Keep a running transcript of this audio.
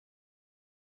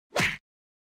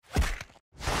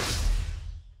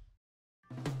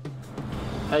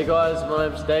Hey guys, my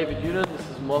name is David Younan. This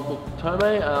is Michael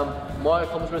Tome. My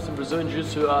accomplishments in Brazilian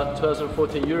Jiu-Jitsu are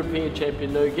 2014 European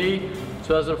Champion Nogueira,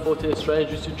 2014 Australian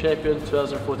Jiu-Jitsu Champion,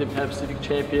 2014 Pan Pacific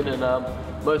Champion, and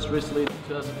most recently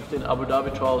 2015 Abu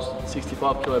Dhabi Trials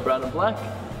 65 kilo brown and black.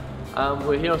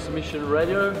 We're here on Submission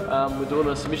Radio. We're doing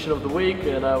a submission of the week,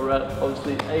 and we're at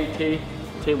obviously AET,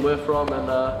 team we're from, and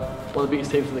one of the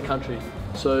biggest teams in the country.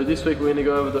 So this week we're going to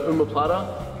go over the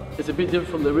Omoplata. It's a bit different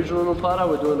from the original Omoplata.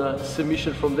 We're doing a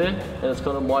submission from there, and it's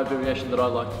kind of my variation that I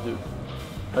like to do.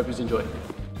 Hope you enjoy.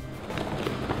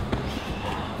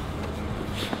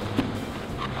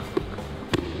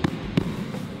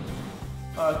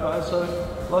 Alright guys,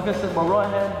 so like I said, my right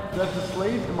hand grabs the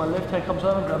sleeve and my left hand comes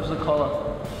over and grabs the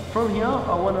collar. From here,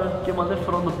 I want to get my left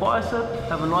foot on the bicep,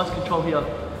 have a nice control here.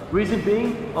 Reason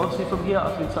being, obviously from here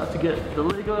I can start to get the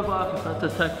leg over, I can start to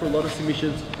attack for a lot of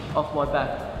submissions off my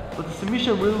back. But the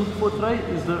submission we're looking for today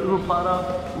is the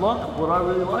Omoplata lock. What I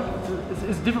really like,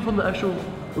 it's different from the actual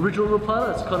original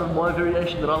Omoplata. It's kind of my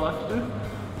variation that I like to do.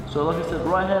 So like I said,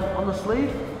 right hand on the sleeve,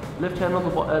 left hand on the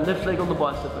left leg on the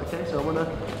bicep. Okay, so I'm gonna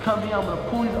come here, I'm gonna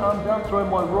pull his arm down, throw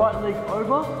my right leg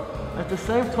over. At the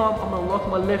same time, I'm gonna lock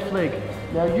my left leg.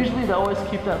 Now usually they always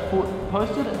keep that foot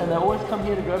posted and they always come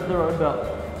here to grab their own belt.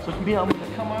 So from here, I'm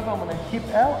gonna come over, I'm gonna hip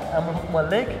out, and I'm gonna hook my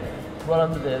leg right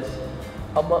under theirs.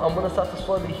 I'm going to start to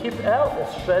slowly hip out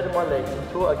and straighten my legs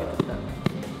until I get to tap.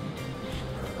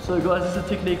 So guys, this is a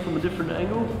technique from a different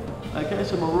angle. Okay,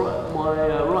 so my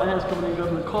right hand's coming in,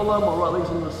 grabbing the collar, my right leg's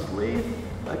on the sleeve.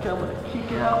 Okay, I'm going to kick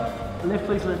out, left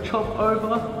leg's going to chop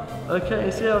over. Okay,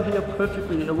 and see how here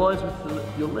perfectly aligns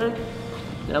with your leg.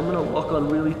 Now I'm going to lock on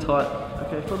really tight.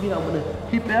 Okay, from here I'm going to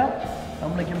hip out.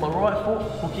 I'm going to get my right foot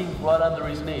hooking right under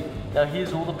his knee. Now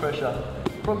here's all the pressure.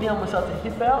 From here I'm going to start to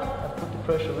hip out and put the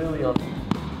pressure really on.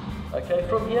 Okay,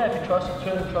 from here, if he tries to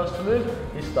turn and tries to move,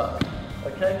 he's stuck.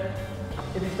 Okay,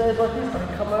 if he stays like this, I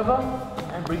can come over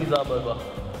and bring his arm over.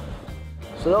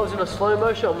 So that was in a slow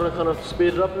motion. I'm going to kind of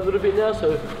speed it up a little bit now.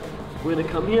 So we're going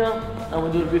to come here and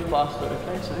we'll do it a bit faster.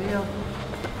 Okay, so here,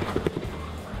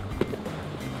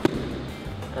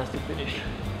 that's the finish.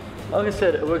 Like I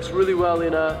said, it works really well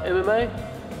in MMA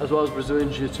as well as Brazilian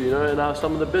Jiu-Jitsu. You know, and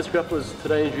some of the best grapplers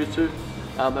today in Jiu-Jitsu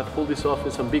have pulled this off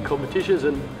in some big competitions,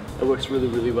 and it works really,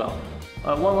 really well.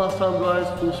 Alright, one last time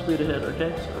guys, full speed ahead,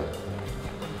 okay? So